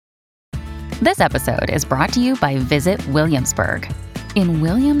This episode is brought to you by Visit Williamsburg. In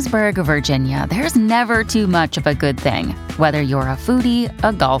Williamsburg, Virginia, there's never too much of a good thing. Whether you're a foodie,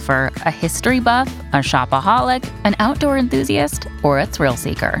 a golfer, a history buff, a shopaholic, an outdoor enthusiast, or a thrill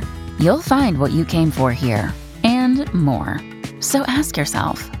seeker, you'll find what you came for here and more. So ask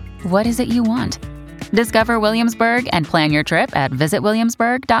yourself, what is it you want? Discover Williamsburg and plan your trip at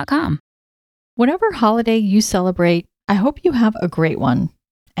visitwilliamsburg.com. Whatever holiday you celebrate, I hope you have a great one.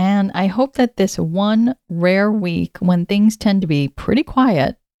 And I hope that this one rare week when things tend to be pretty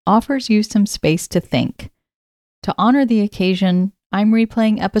quiet offers you some space to think. To honor the occasion, I'm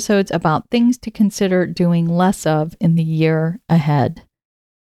replaying episodes about things to consider doing less of in the year ahead.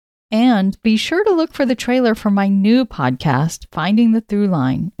 And be sure to look for the trailer for my new podcast, Finding the Through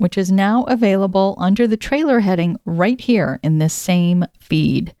Line, which is now available under the trailer heading right here in this same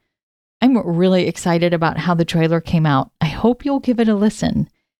feed. I'm really excited about how the trailer came out. I hope you'll give it a listen.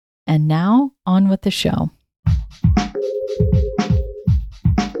 And now, on with the show.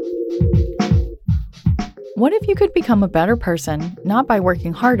 What if you could become a better person, not by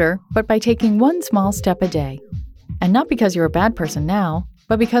working harder, but by taking one small step a day? And not because you're a bad person now,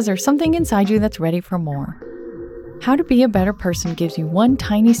 but because there's something inside you that's ready for more. How to Be a Better Person gives you one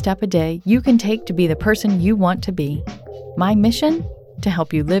tiny step a day you can take to be the person you want to be. My mission? To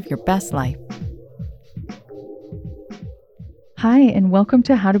help you live your best life. Hi, and welcome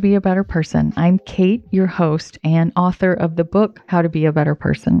to How to Be a Better Person. I'm Kate, your host and author of the book, How to Be a Better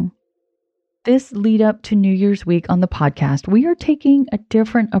Person. This lead up to New Year's week on the podcast, we are taking a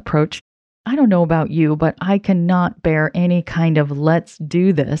different approach. I don't know about you, but I cannot bear any kind of let's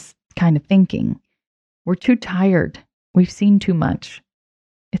do this kind of thinking. We're too tired. We've seen too much.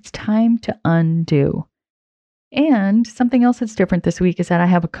 It's time to undo. And something else that's different this week is that I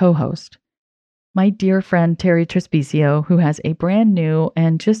have a co-host. My dear friend, Terry Trespicio, who has a brand new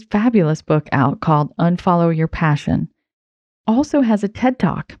and just fabulous book out called Unfollow Your Passion, also has a TED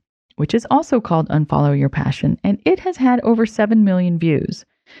Talk, which is also called Unfollow Your Passion, and it has had over 7 million views.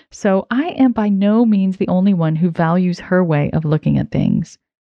 So I am by no means the only one who values her way of looking at things.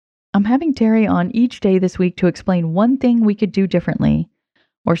 I'm having Terry on each day this week to explain one thing we could do differently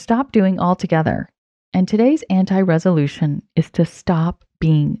or stop doing altogether. And today's anti-resolution is to stop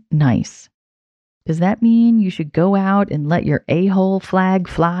being nice. Does that mean you should go out and let your a-hole flag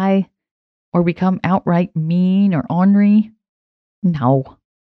fly or become outright mean or ornery? No.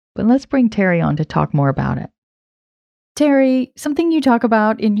 But let's bring Terry on to talk more about it. Terry, something you talk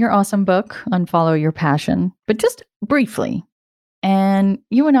about in your awesome book, Unfollow Your Passion, but just briefly, and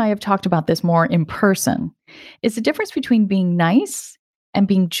you and I have talked about this more in person, is the difference between being nice and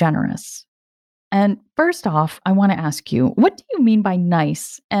being generous. And first off, I want to ask you, what do you mean by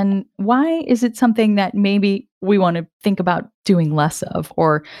nice? And why is it something that maybe we want to think about doing less of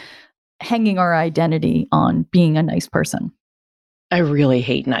or hanging our identity on being a nice person? I really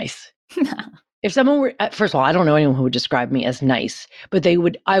hate nice. If someone were, first of all, I don't know anyone who would describe me as nice, but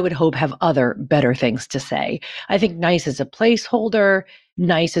I would hope have other better things to say. I think nice is a placeholder.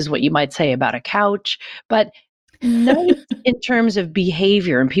 Nice is what you might say about a couch, but nice in terms of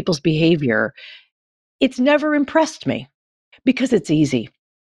behavior and people's behavior, it's never impressed me because it's easy.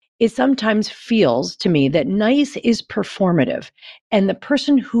 It sometimes feels to me that nice is performative, and the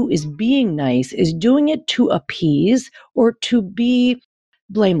person who is being nice is doing it to appease or to be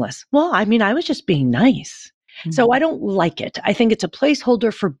blameless. Well, I mean, I was just being nice. Mm-hmm. So I don't like it. I think it's a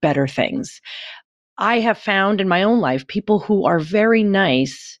placeholder for better things. I have found in my own life, people who are very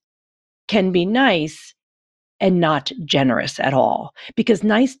nice can be nice and not generous at all, because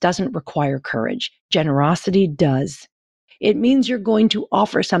nice doesn't require courage. Generosity does. It means you're going to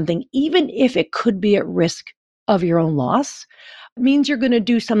offer something, even if it could be at risk of your own loss. It means you're going to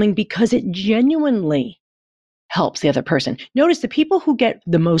do something because it genuinely helps the other person. Notice the people who get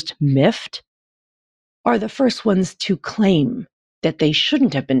the most miffed are the first ones to claim that they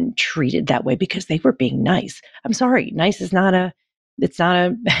shouldn't have been treated that way because they were being nice. I'm sorry, nice is it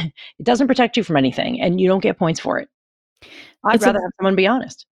doesn't protect you from anything, and you don't get points for it. I'd rather have someone be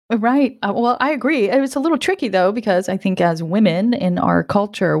honest. Right. Well, I agree. It's a little tricky, though, because I think as women in our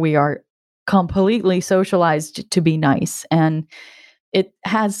culture, we are completely socialized to be nice. And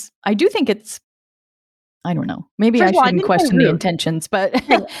I do think it's, I don't know, maybe I shouldn't question the intentions, but, I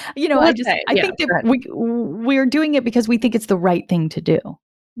think that we're doing it because we think it's the right thing to do.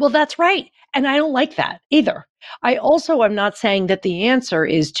 Well, that's right. And I don't like that either. I also am not saying that the answer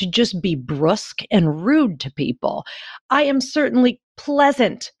is to just be brusque and rude to people. I am certainly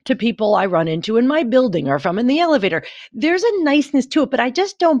pleasant to people I run into in my building or if I'm in the elevator. There's a niceness to it, but I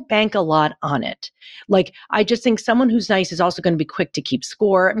just don't bank a lot on it. Like, I just think someone who's nice is also going to be quick to keep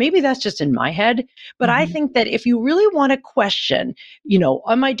score. Maybe that's just in my head, but I think that if you really want to question,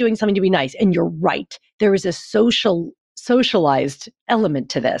 am I doing something to be nice? And you're right. There is a socialized element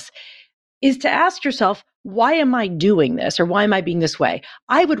to this, is to ask yourself, why am I doing this? Or why am I being this way?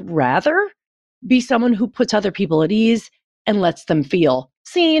 I would rather be someone who puts other people at ease and lets them feel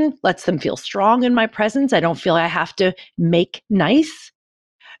seen, lets them feel strong in my presence. I don't feel I have to make nice.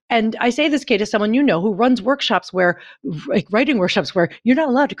 And I say this, Kate, as someone who runs workshops writing workshops where you're not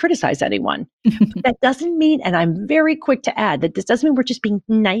allowed to criticize anyone. But that doesn't mean, and I'm very quick to add, that this doesn't mean we're just being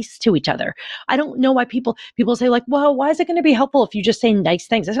nice to each other. I don't know why people say like, well, why is it going to be helpful if you just say nice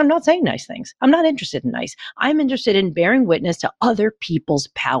things? I'm not saying nice things. I'm not interested in nice. I'm interested in bearing witness to other people's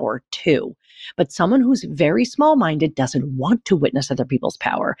power too. But someone who's very small-minded doesn't want to witness other people's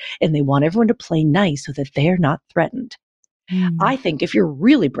power, and they want everyone to play nice so that they're not threatened. I think if you're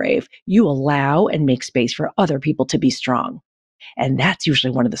really brave, you allow and make space for other people to be strong. And that's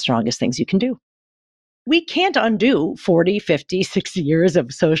usually one of the strongest things you can do. We can't undo 40, 50, 60 years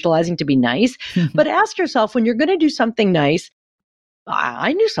of socializing to be nice, but ask yourself, when you're going to do something nice,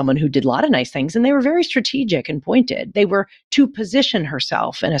 I knew someone who did a lot of nice things, and they were very strategic and pointed. They were to position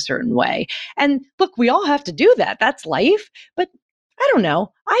herself in a certain way. And look, we all have to do that. That's life. But I don't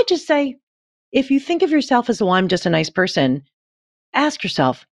know. I just say, if you think of yourself as, I'm just a nice person, ask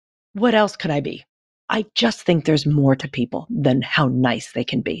yourself, what else could I be? I just think there's more to people than how nice they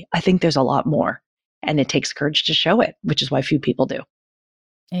can be. I think there's a lot more. And it takes courage to show it, which is why few people do.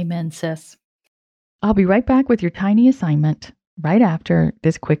 Amen, sis. I'll be right back with your tiny assignment right after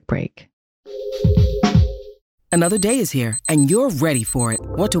this quick break. Another day is here, and you're ready for it.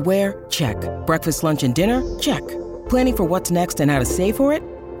 What to wear? Check. Breakfast, lunch, and dinner? Check. Planning for what's next and how to save for it?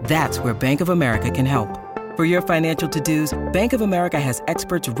 That's where Bank of America can help. For your financial to-dos, Bank of America has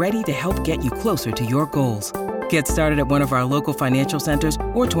experts ready to help get you closer to your goals. Get started at one of our local financial centers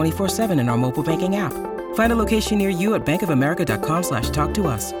or 24/7 in our mobile banking app. Find a location near you at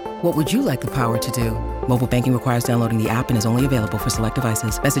bankofamerica.com/talktous. What would you like the power to do? Mobile banking requires downloading the app and is only available for select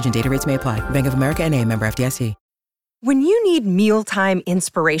devices. Message and data rates may apply. Bank of America NA, member FDIC. When you need mealtime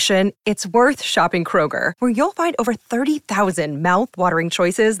inspiration, it's worth shopping Kroger, where you'll find over 30,000 mouth-watering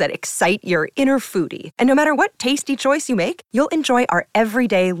choices that excite your inner foodie. And no matter what tasty choice you make, you'll enjoy our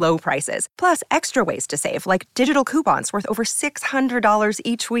everyday low prices, plus extra ways to save, like digital coupons worth over $600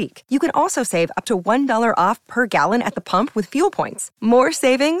 each week. You can also save up to $1 off per gallon at the pump with fuel points. More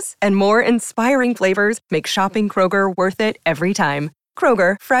savings and more inspiring flavors make shopping Kroger worth it every time.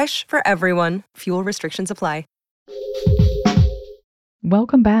 Kroger, fresh for everyone. Fuel restrictions apply.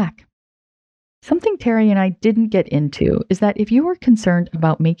 Welcome back. Something Terry and I didn't get into is that if you are concerned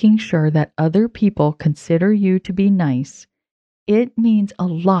about making sure that other people consider you to be nice, it means a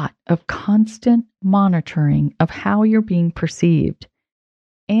lot of constant monitoring of how you're being perceived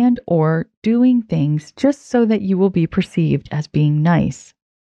and or doing things just so that you will be perceived as being nice.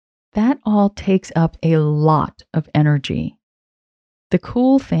 That all takes up a lot of energy. The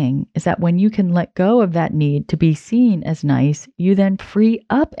cool thing is that when you can let go of that need to be seen as nice, you then free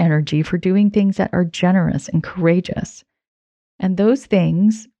up energy for doing things that are generous and courageous. And those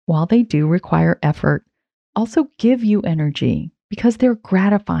things, while they do require effort, also give you energy because they're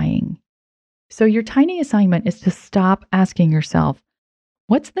gratifying. So your tiny assignment is to stop asking yourself,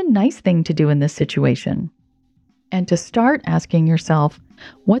 what's the nice thing to do in this situation? And to start asking yourself,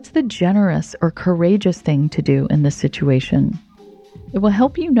 what's the generous or courageous thing to do in this situation? It will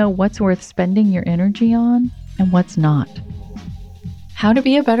help you know what's worth spending your energy on and what's not. How to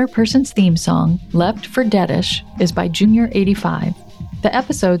Be a Better Person's theme song, Left for Deadish, is by Junior85. The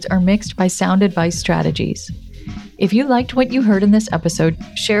episodes are mixed by Sound Advice Strategies. If you liked what you heard in this episode,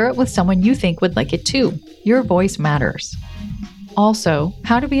 share it with someone you think would like it too. Your voice matters. Also,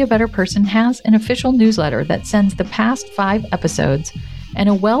 How to Be a Better Person has an official newsletter that sends the past 5 episodes and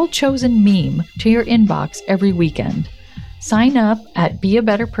a well-chosen meme to your inbox every weekend. Sign up at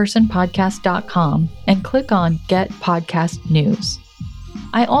beabetterpersonpodcast.com and click on Get Podcast News.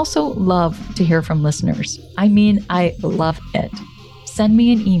 I also love to hear from listeners. I mean, I love it. Send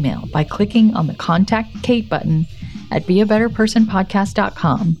me an email by clicking on the Contact Kate button at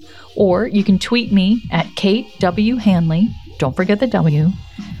beabetterpersonpodcast.com, or you can tweet me at Kate W. Hanley, don't forget the W,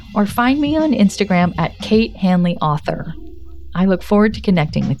 or find me on Instagram at Kate Hanley Author. I look forward to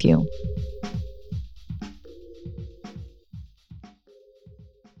connecting with you.